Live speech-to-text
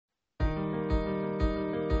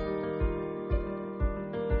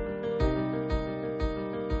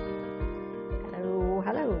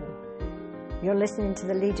You're listening to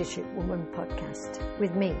the Leadership Woman podcast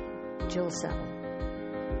with me, Jill Saville.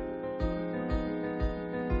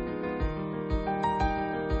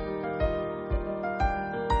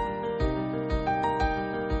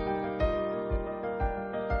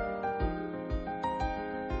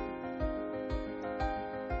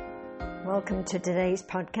 Welcome to today's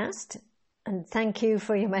podcast, and thank you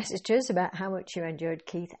for your messages about how much you enjoyed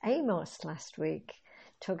Keith Amos last week,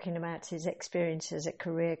 talking about his experience as a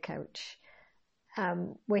career coach.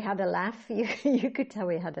 We had a laugh. You could tell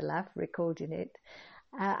we had a laugh recording it.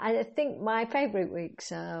 I think my favourite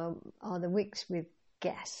weeks are the weeks with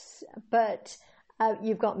guests, but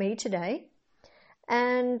you've got me today,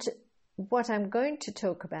 and what I'm going to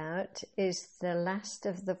talk about is the last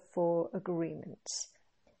of the 4 agreements.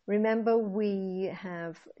 Remember, we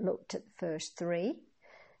have looked at the first 3.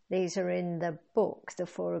 These are in the book, The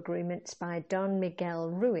 4 Agreements by Don Miguel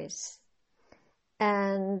Ruiz.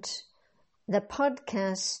 And the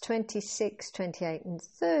podcasts 26, 28 and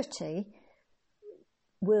 30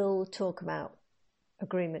 will talk about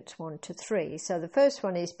agreements 1 to 3. So the first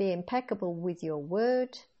one is be impeccable with your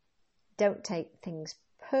word. Don't take things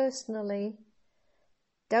personally.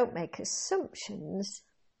 Don't make assumptions.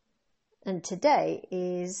 And today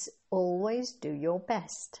is always do your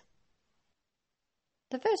best.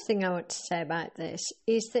 The first thing I want to say about this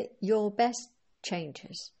is that your best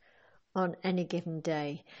changes on any given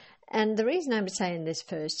day. And the reason I'm saying this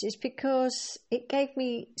first is because it gave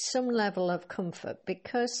me some level of comfort,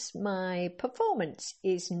 because my performance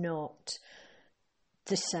is not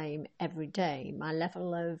the same every day. My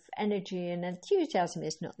level of energy and enthusiasm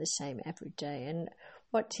is not the same every day. And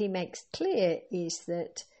what he makes clear is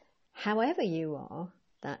that however you are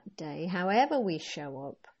that day, however we show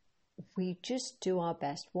up, we just do our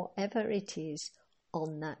best, whatever it is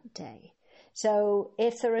on that day. So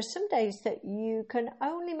if there are some days that you can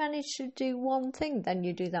only manage to do one thing, then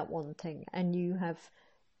you do that one thing and you have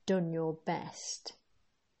done your best.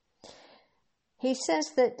 He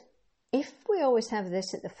says that if we always have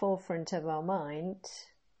this at the forefront of our mind,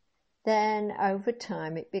 then over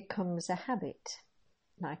time it becomes a habit.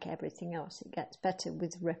 Like everything else, it gets better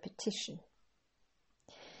with repetition.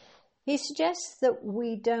 He suggests that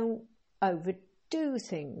we don't overdo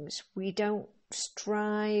things. We don't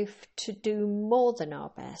strive to do more than our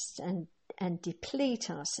best and deplete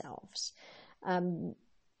ourselves.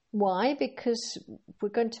 Why? Because we're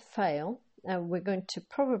going to fail. We're going to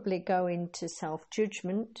probably go into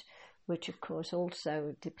self-judgment, which of course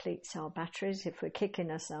also depletes our batteries if we're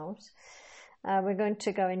kicking ourselves. We're going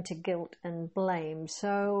to go into guilt and blame.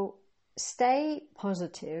 So stay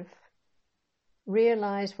positive,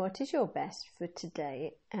 realize what is your best for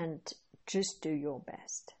today, and just do your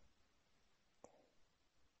best.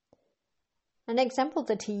 An example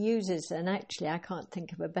that he uses, and actually I can't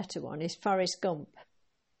think of a better one, is Forrest Gump.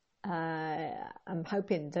 I'm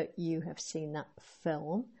hoping that you have seen that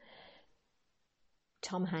film.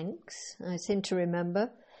 Tom Hanks, I seem to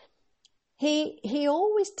remember. He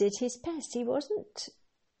always did his best. He wasn't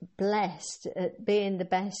blessed at being the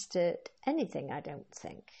best at anything, I don't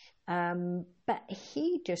think. But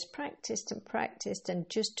he just practiced and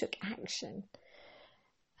just took action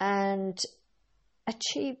and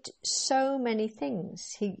achieved so many things.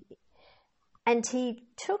 He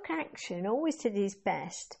took action, always did his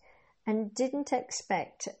best, and didn't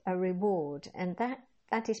expect a reward. And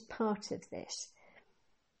that is part of this.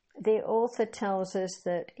 The author tells us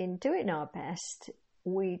that in doing our best,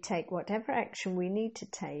 we take whatever action we need to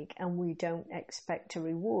take and we don't expect a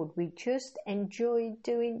reward. We just enjoy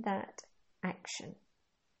doing that action.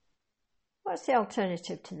 What's the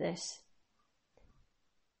alternative to this?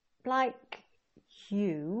 Like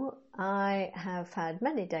you, I have had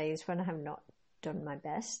many days when I have not done my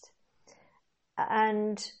best.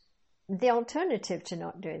 And the alternative to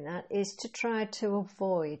not doing that is to try to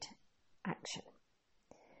avoid action.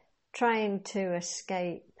 Trying to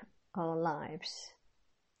escape our lives,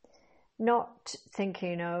 not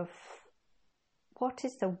thinking of what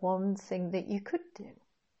is the one thing that you could do.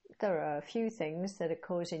 There are a few things that are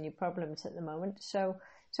causing you problems at the moment, so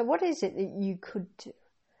what is it that you could do?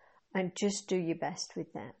 And just do your best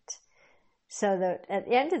with that, so that at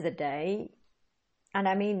the end of the day, and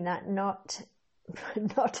I mean that not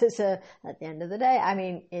as at the end of the day, I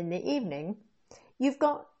mean in the evening, you've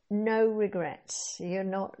got no regrets. You're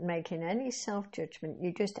not making any self-judgment.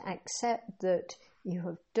 You just accept that you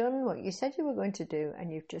have done what you said you were going to do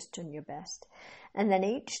and you've just done your best. And then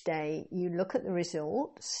each day you look at the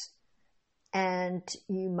results and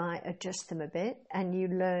you might adjust them a bit and you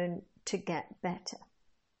learn to get better.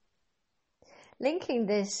 Linking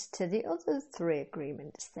this to the other 3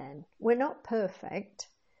 agreements then, we're not perfect.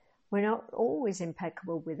 We're not always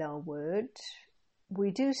impeccable with our word.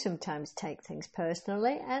 We do sometimes take things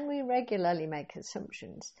personally, and we regularly make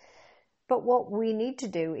assumptions. But what we need to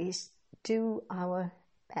do is do our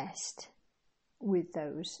best with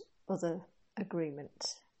those other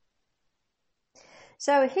agreements.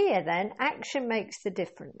 So here then, action makes the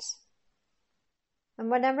difference. And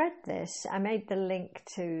when I read this, I made the link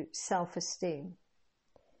to self-esteem,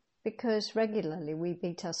 because regularly we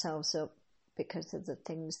beat ourselves up because of the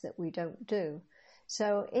things that we don't do.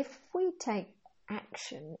 So if we take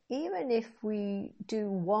action, even if we do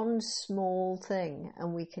one small thing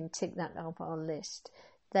and we can tick that off our list,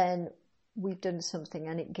 then we've done something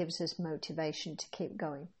and it gives us motivation to keep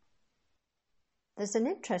going. There's an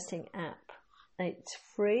interesting app. It's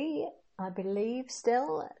free, I believe,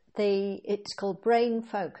 still. It's called Brain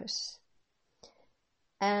Focus.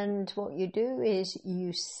 And what you do is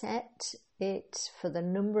you set it for the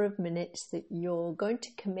number of minutes that you're going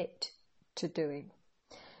to commit to doing.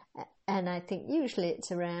 And I think usually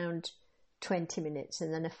it's around 20 minutes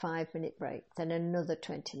and then a 5-minute break, then another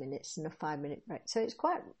 20 minutes and a 5-minute break. So it's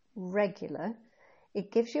quite regular.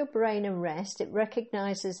 It gives your brain a rest. It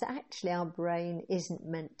recognises that actually our brain isn't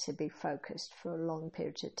meant to be focused for a long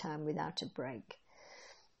period of time without a break.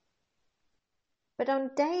 But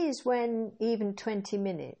on days when even 20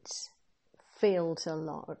 minutes feels a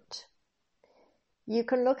lot, you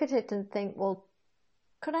can look at it and think, well,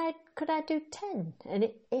 could I do 10? And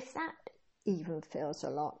if that even feels a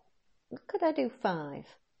lot, could I do 5?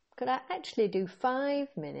 Could I actually do 5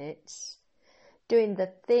 minutes doing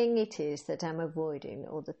the thing it is that I'm avoiding,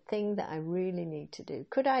 or the thing that I really need to do?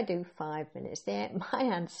 Could I do 5 minutes? My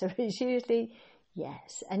answer is usually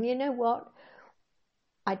yes. And you know what?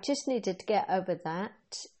 I just needed to get over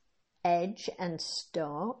that edge and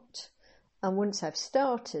start. And once I've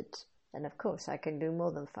started, then of course I can do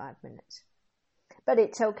more than 5 minutes. But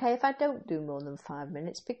it's okay if I don't do more than 5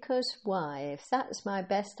 minutes, because why? If that's my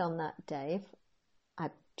best on that day,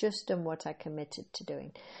 I've just done what I committed to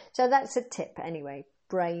doing. So that's a tip anyway,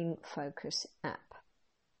 Brain Focus app.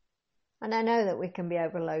 And I know that we can be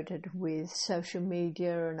overloaded with social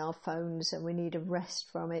media and our phones, and we need a rest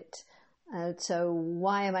from it. So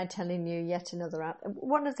why am I telling you yet another app?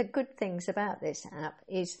 One of the good things about this app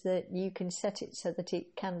is that you can set it so that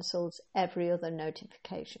it cancels every other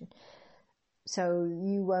notification. So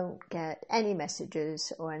you won't get any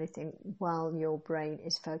messages or anything while your brain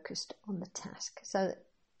is focused on the task. So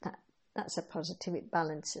that's a positive, it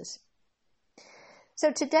balances.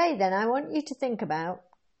 So today then, I want you to think about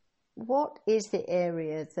what is the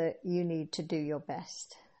area that you need to do your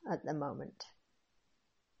best at the moment.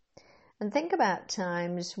 And think about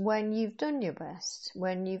times when you've done your best,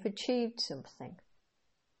 when you've achieved something.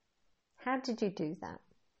 How did you do that?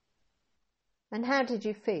 And how did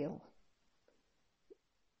you feel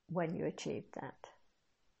when you achieved that?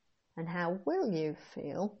 And how will you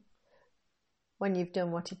feel when you've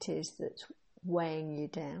done what it is that's weighing you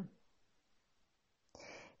down?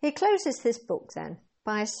 He closes this book then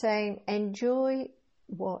by saying, enjoy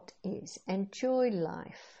what is. Enjoy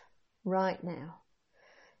life right now.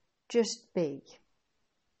 Just be.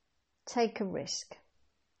 Take a risk.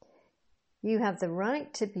 You have the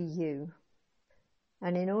right to be you.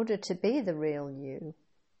 And in order to be the real you,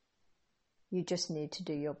 you just need to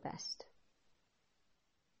do your best.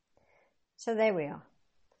 So there we are.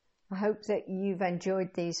 I hope that you've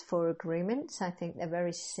enjoyed these 4 agreements. I think they're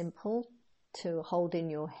very simple to hold in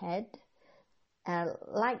your head.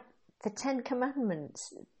 Like the 10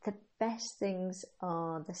 Commandments, the best things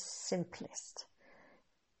are the simplest,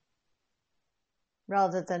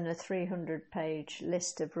 rather than a 300-page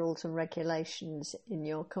list of rules and regulations in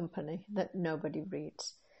your company that nobody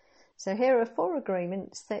reads. So here are 4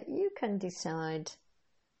 agreements that you can decide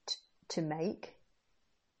to make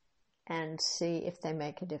and see if they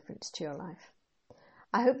make a difference to your life.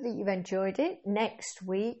 I hope that you've enjoyed it. Next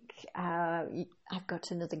week, I've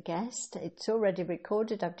got another guest. It's already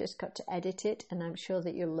recorded. I've just got to edit it, and I'm sure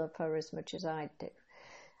that you'll love her as much as I do.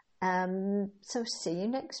 So see you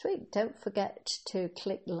next week. Don't forget to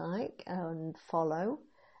click like and follow,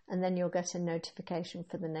 and then you'll get a notification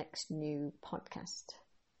for the next new podcast.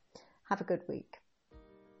 Have a good week.